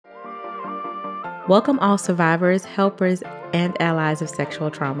Welcome all survivors, helpers, and allies of sexual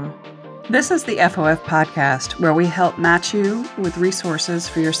trauma. This is the FOF podcast, where we help match you with resources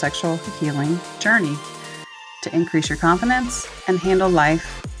for your sexual healing journey to increase your confidence and handle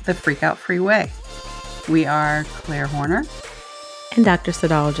life the freak-out-free way. We are Claire Horner and Dr.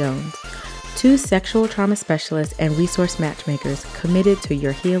 Sadal Jones, two sexual trauma specialists and resource matchmakers committed to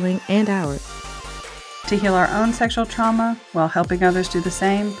your healing and ours. To heal our own sexual trauma while helping others do the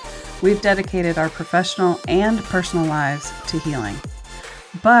same, we've dedicated our professional and personal lives to healing.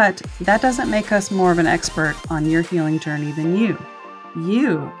 But that doesn't make us more of an expert on your healing journey than you.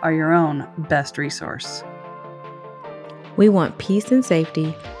 You are your own best resource. We want peace and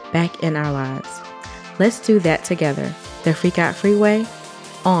safety back in our lives. Let's do that together, the Freak Out Free Way,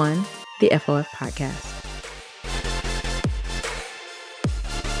 on the FOF podcast.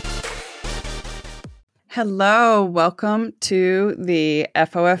 Hello, welcome to the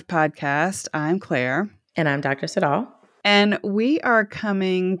FOF podcast. I'm Claire. And I'm Dr. Sadal. And we are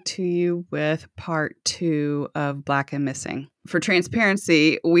coming to you with part 2 of Black and Missing. For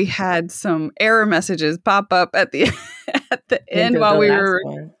transparency, we had some error messages pop up at the end while we were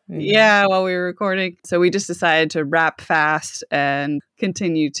while we were recording. So we just decided to wrap fast and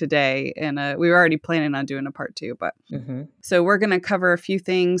continue today. And we were already planning on doing a part 2, but so we're going to cover a few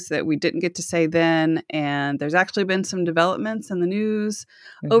things that we didn't get to say then. And there's actually been some developments in the news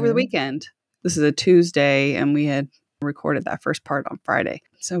over the weekend. This is a Tuesday, and we had recorded that first part on Friday.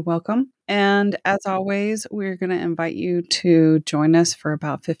 So welcome. And as always, we're going to invite you to join us for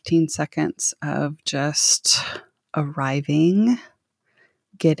about 15 seconds of just arriving,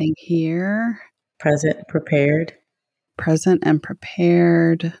 getting here. Present and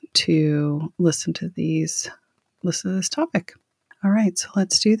prepared to listen to this topic. All right, so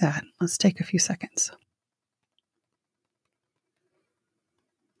let's do that. Let's take a few seconds.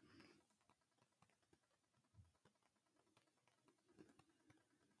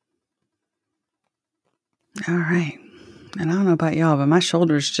 All right. And I don't know about y'all, but my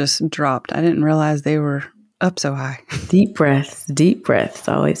shoulders just dropped. I didn't realize they were up so high. Deep breaths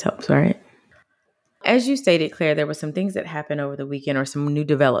always helps, right? As you stated, Claire, there were some things that happened over the weekend, or some new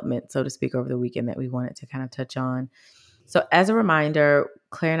development, so to speak, over the weekend that we wanted to kind of touch on. So as a reminder,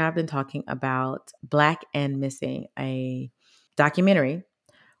 Claire and I have been talking about Black and Missing, a documentary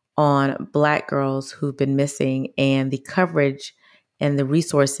on Black girls who've been missing, and the coverage and the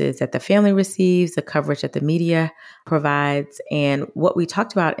resources that the family receives, the coverage that the media provides. And what we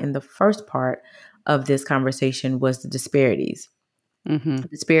talked about in the first part of this conversation was the disparities.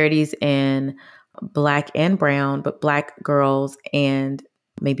 Disparities in Black and brown, but Black girls and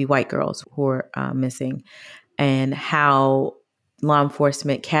maybe white girls who are missing, and how law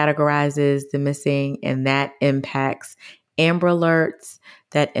enforcement categorizes the missing, and that impacts Amber Alerts,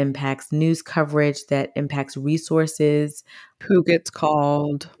 that impacts news coverage, that impacts resources. Who gets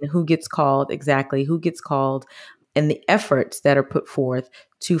called, and the efforts that are put forth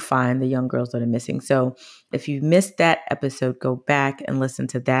to find the young girls that are missing. So if you missed that episode, go back and listen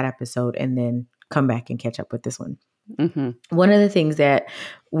to that episode and then come back and catch up with this one. One of the things that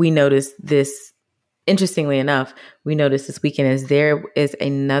we noticed interestingly enough, this weekend is there is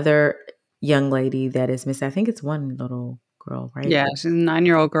another young lady that is missing. I think it's one little girl, right? Yeah, she's a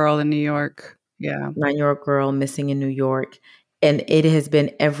 9-year-old girl in New York. Yeah. 9-year-old girl missing in New York. And it has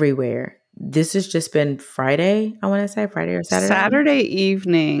been everywhere. This has just been Friday, I want to say, Friday or Saturday? Saturday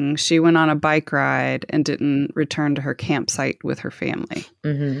evening, she went on a bike ride and didn't return to her campsite with her family.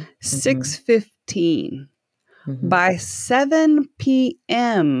 6:15. By 7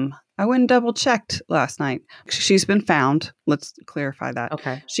 p.m., I went and double checked last night. She's been found. Let's clarify that.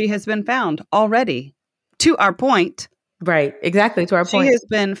 Okay. She has been found already, to our point. Right, exactly, to our point. She has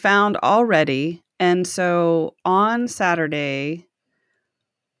been found already. And so on Saturday,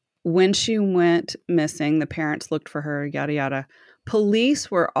 when she went missing, the parents looked for her, yada, yada.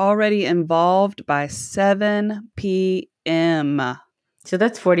 Police were already involved by 7 p.m. So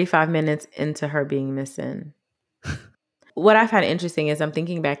that's 45 minutes into her being missing. What I find interesting is I'm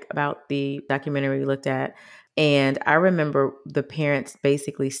thinking back about the documentary we looked at, and I remember the parents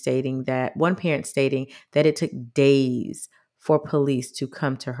basically stating that, one parent stating that it took days for police to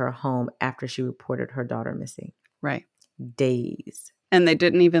come to her home after she reported her daughter missing. Right. Days. And they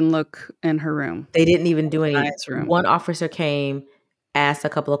didn't even look in her room. They didn't even do anything. One officer came, asked a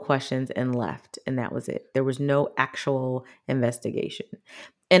couple of questions, and left. And that was it. There was no actual investigation.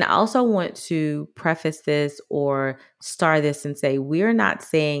 And I also want to preface this or star this and say, we're not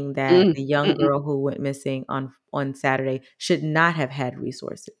saying that the young girl who went missing on Saturday should not have had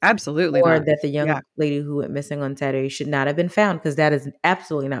resources. Absolutely or not. that the young lady who went missing on Saturday should not have been found, because that is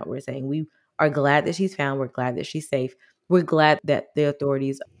absolutely not what we're saying. We are glad that she's found. We're glad that she's safe. We're glad that the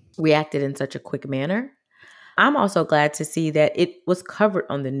authorities reacted in such a quick manner. I'm also glad to see that it was covered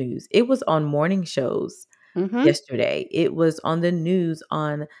on the news. It was on morning shows yesterday. It was on the news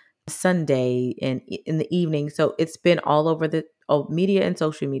on Sunday and in the evening. So it's been all over the media and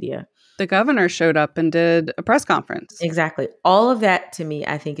social media. The governor showed up and did a press conference. Exactly. All of that to me,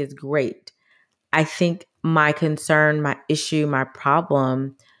 I think is great. I think my concern, my issue, my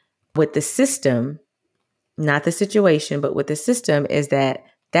problem with the system, not the situation, but with the system is that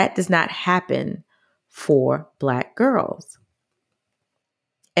does not happen for Black girls.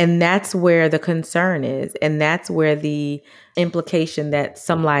 And that's where the concern is. And that's where the implication that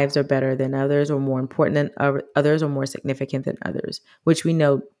some lives are better than others or more important than others or more significant than others, which we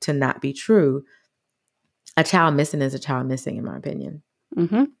know to not be true. A child missing is a child missing, in my opinion.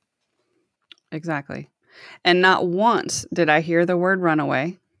 Mm-hmm. Exactly. And not once did I hear the word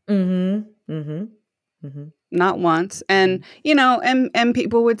runaway. Mm-hmm. Mm-hmm. Mm-hmm. Not once. And, and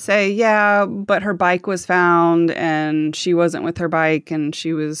people would say, yeah, but her bike was found and she wasn't with her bike and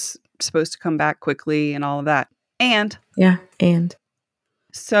she was supposed to come back quickly and all of that. And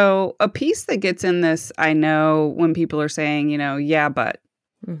so a piece that gets in this, I know when people are saying, yeah, but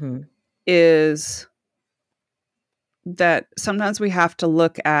is that sometimes we have to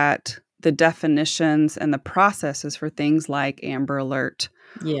look at the definitions and the processes for things like Amber Alert.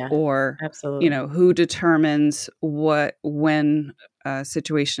 Yeah, or, absolutely. Who determines when a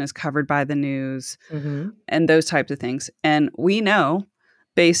situation is covered by the news and those types of things. And we know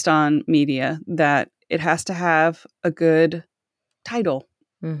based on media that it has to have a good title.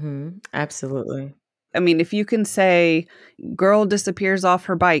 Absolutely. I mean, if you can say girl disappears off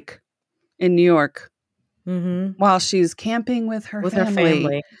her bike in New York while she's camping with her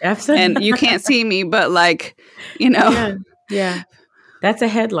family. Absolutely. And you can't see me, but Yeah. That's a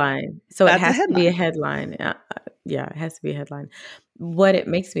headline. So That's it has to be a headline. Yeah, it has to be a headline. What it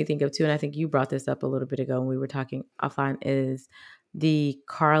makes me think of too, and I think you brought this up a little bit ago when we were talking offline, is the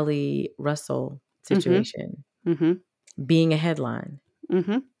Carly Russell situation being a headline,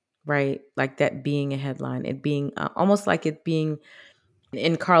 right? Like that being a headline, it being almost like it being,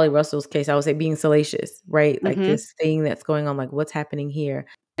 in Carly Russell's case, I would say being salacious, right? Like this thing that's going on, like what's happening here.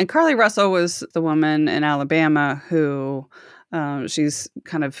 And Carly Russell was the woman in Alabama who she's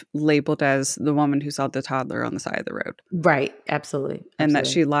kind of labeled as the woman who saw the toddler on the side of the road. Right. Absolutely. And that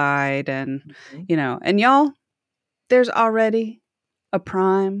she lied. And, and y'all, there's already a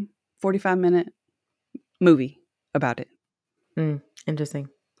prime 45-minute movie about it. Interesting.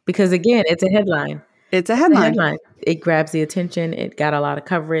 Because again, it's a headline. It's a headline. It grabs the attention. It got a lot of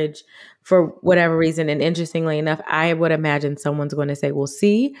coverage for whatever reason. And interestingly enough, I would imagine someone's going to say, well,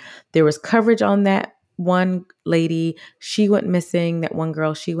 see, there was coverage on that one lady. She went missing. That one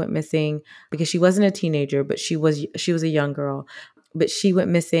girl, she went missing because she wasn't a teenager, but she was a young girl. But she went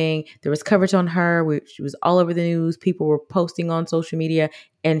missing. There was coverage on her. She was all over the news. People were posting on social media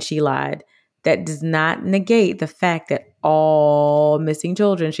and she lied. That does not negate the fact that all missing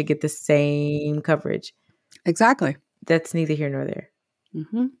children should get the same coverage. Exactly. That's neither here nor there.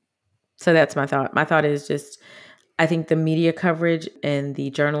 So that's my thought. My thought is just, I think the media coverage and the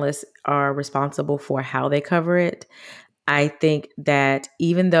journalists are responsible for how they cover it. I think that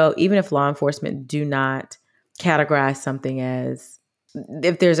even if law enforcement do not categorize something as,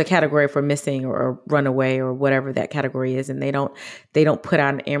 if there's a category for missing or runaway or whatever that category is, and they don't put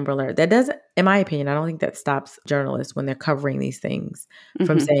out an Amber Alert, that doesn't, in my opinion, I don't think that stops journalists when they're covering these things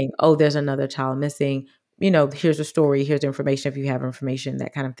from saying, oh, there's another child missing. Here's a story, here's information if you have information,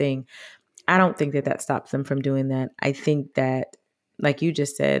 that kind of thing. I don't think that stops them from doing that. I think that, like you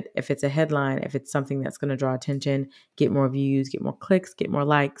just said, if it's a headline, if it's something that's going to draw attention, get more views, get more clicks, get more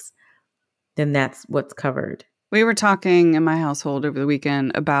likes, then that's what's covered. We were talking in my household over the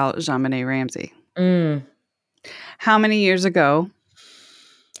weekend about JonBenet Ramsey. How many years ago?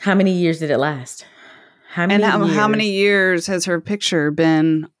 How many years did it last? How many years has her picture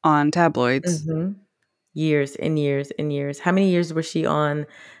been on tabloids? Years and years and years. How many years was she on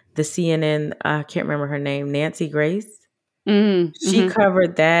the CNN? I can't remember her name. Nancy Grace. She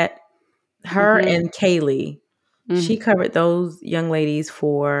covered that. Her and Kaylee. She covered those young ladies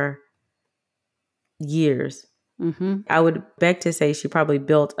for years. I would beg to say she probably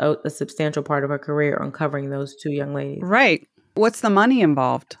built a substantial part of her career on covering those two young ladies. Right. What's the money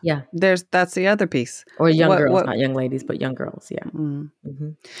involved? Yeah. That's the other piece. Or young girls, not young ladies, but young girls. Yeah.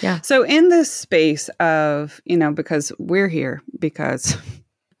 Yeah. So in this space of, because we're here because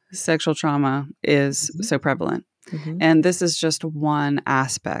sexual trauma is so prevalent. And this is just one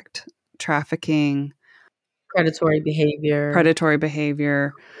aspect. Trafficking, predatory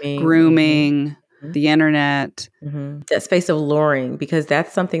behavior, grooming, the internet. That space of luring, because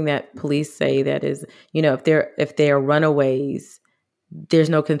that's something that police say that is, if they are runaways, there's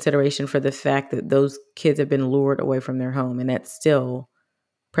no consideration for the fact that those kids have been lured away from their home, and that's still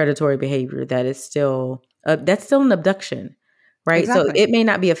predatory behavior. That's still an abduction, right? Exactly. So it may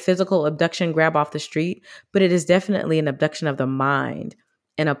not be a physical abduction, grab off the street, but it is definitely an abduction of the mind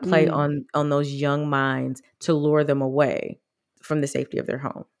and a play on those young minds to lure them away from the safety of their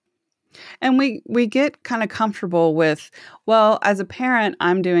home. And we get kind of comfortable with, well, as a parent,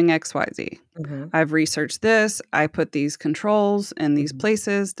 I'm doing XYZ. I've researched this. I put these controls in these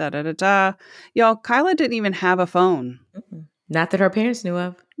places, da-da-da-da. Y'all, Kyla didn't even have a phone. Not that her parents knew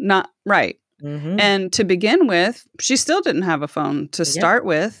of. Not right. And to begin with, she still didn't have a phone. To start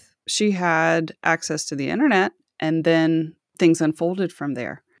with, she had access to the internet, and then things unfolded from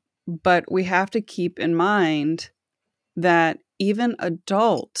there. But we have to keep in mind that even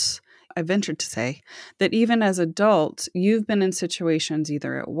adults, I ventured to say, that even as adults, you've been in situations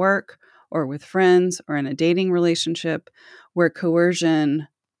either at work or with friends or in a dating relationship where coercion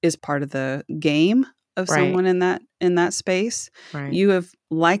is part of the game of someone in that space. Right. You have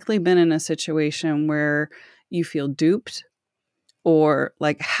likely been in a situation where you feel duped, or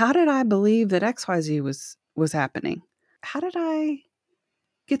like, how did I believe that XYZ was happening? How did I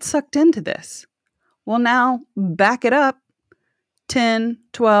get sucked into this? Well, now back it up 10,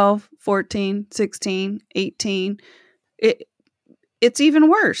 12, 14, 16, 18. It's even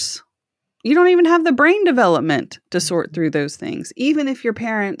worse. You don't even have the brain development to sort through those things. Even if your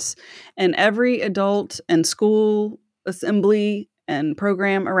parents and every adult and school assembly and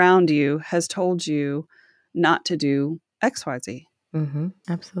program around you has told you not to do XYZ.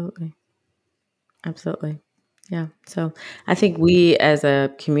 Absolutely. Absolutely. Yeah. So I think we as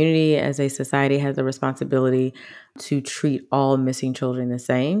a community, as a society, has a responsibility to treat all missing children the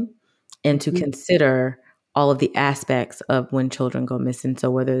same and to consider all of the aspects of when children go missing. So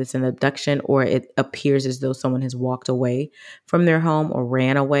whether it's an abduction or it appears as though someone has walked away from their home or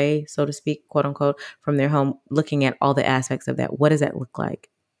ran away, so to speak, quote unquote, from their home, looking at all the aspects of that. What does that look like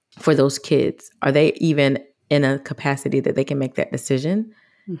for those kids? Are they even in a capacity that they can make that decision?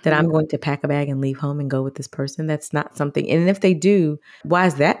 That I'm going to pack a bag and leave home and go with this person? That's not something. And if they do, why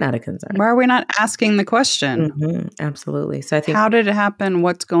is that not a concern? Why are we not asking the question? Absolutely. So I think, how did it happen?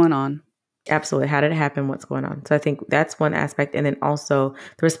 What's going on? Absolutely. How did it happen? What's going on? So I think that's one aspect. And then also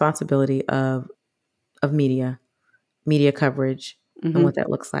the responsibility of media coverage and what that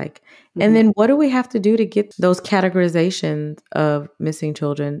looks like. And then what do we have to do to get those categorizations of missing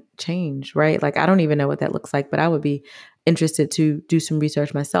children changed, right? Like, I don't even know what that looks like, but I would be interested to do some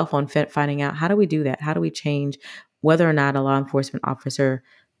research myself on finding out, how do we do that? How do we change whether or not a law enforcement officer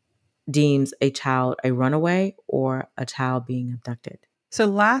deems a child a runaway or a child being abducted? So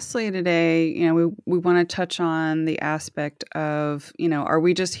lastly today, we want to touch on the aspect of, are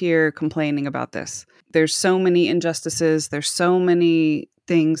we just here complaining about this? There's so many injustices. There's so many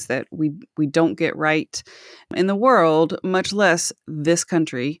things that we don't get right in the world, much less this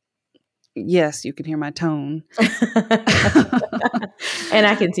country. Yes, you can hear my tone. And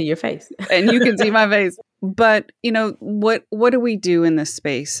I can see your face. And you can see my face. But, what do we do in this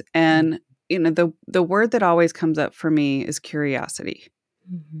space? And, the word that always comes up for me is curiosity.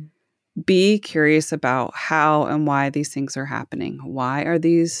 Be curious about how and why these things are happening. Why are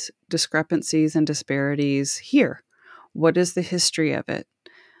these discrepancies and disparities here? What is the history of it?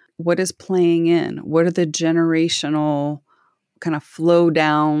 What is playing in? What are the generational kind of flow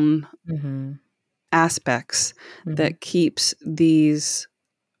down aspects that keeps these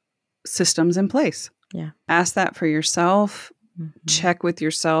systems in place? Yeah. Ask that for yourself. Check with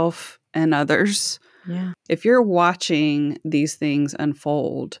yourself and others. Yeah. If you're watching these things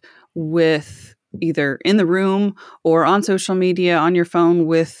unfold with either in the room or on social media, on your phone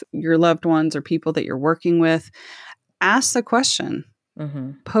with your loved ones or people that you're working with, ask the question.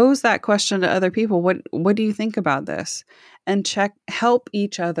 Pose that question to other people. What do you think about this? And help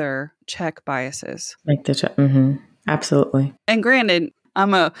each other check biases. Make the check. Absolutely. And granted,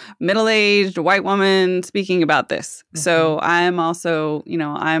 I'm a middle-aged white woman speaking about this. So I'm also,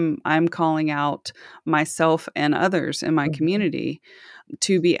 I'm calling out myself and others in my community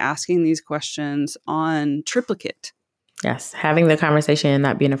to be asking these questions on triplicate. Yes. Having the conversation and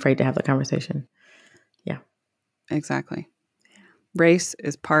not being afraid to have the conversation. Yeah. Exactly. Race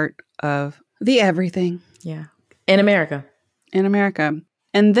is part of the everything. Yeah. In America.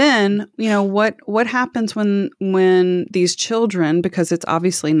 And then, what happens when these children, because it's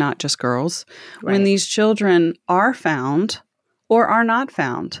obviously not just girls, when these children are found or are not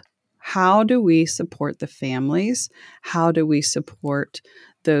found, How do we support the families? How do we support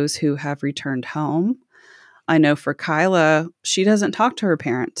those who have returned home? I know for Kyla, she doesn't talk to her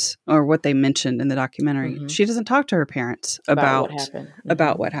parents, or what they mentioned in the documentary. Mm-hmm. She doesn't talk to her parents about what happened. Mm-hmm.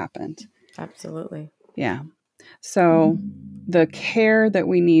 About what happened. Absolutely. Yeah. So the care that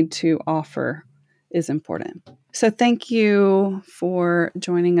we need to offer is important. So thank you for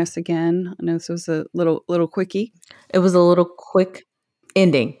joining us again. I know this was a little quickie. It was a little quick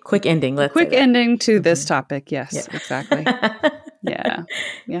ending. Quick ending. Let's quick say that. ending to this topic. Yes, exactly. Yeah.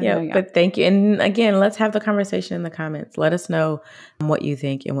 But thank you. And again, let's have the conversation in the comments. Let us know what you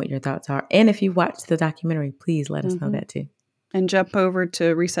think and what your thoughts are. And if you watched the documentary, please let us know that too. And jump over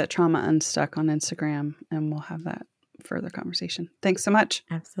to Reset Trauma Unstuck on Instagram, and we'll have that further conversation. Thanks so much.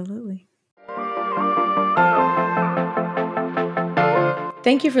 Absolutely.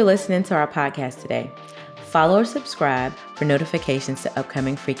 Thank you for listening to our podcast today. Follow or subscribe for notifications to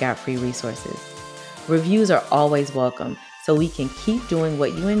upcoming Freak Out Free resources. Reviews are always welcome, so we can keep doing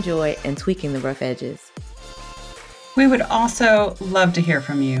what you enjoy and tweaking the rough edges. We would also love to hear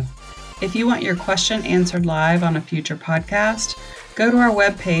from you. If you want your question answered live on a future podcast, go to our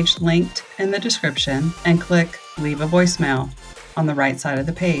webpage linked in the description and click Leave a Voicemail on the right side of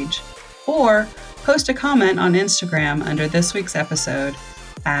the page. Or post a comment on Instagram under this week's episode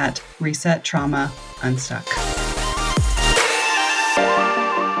at Reset Trauma Unstuck.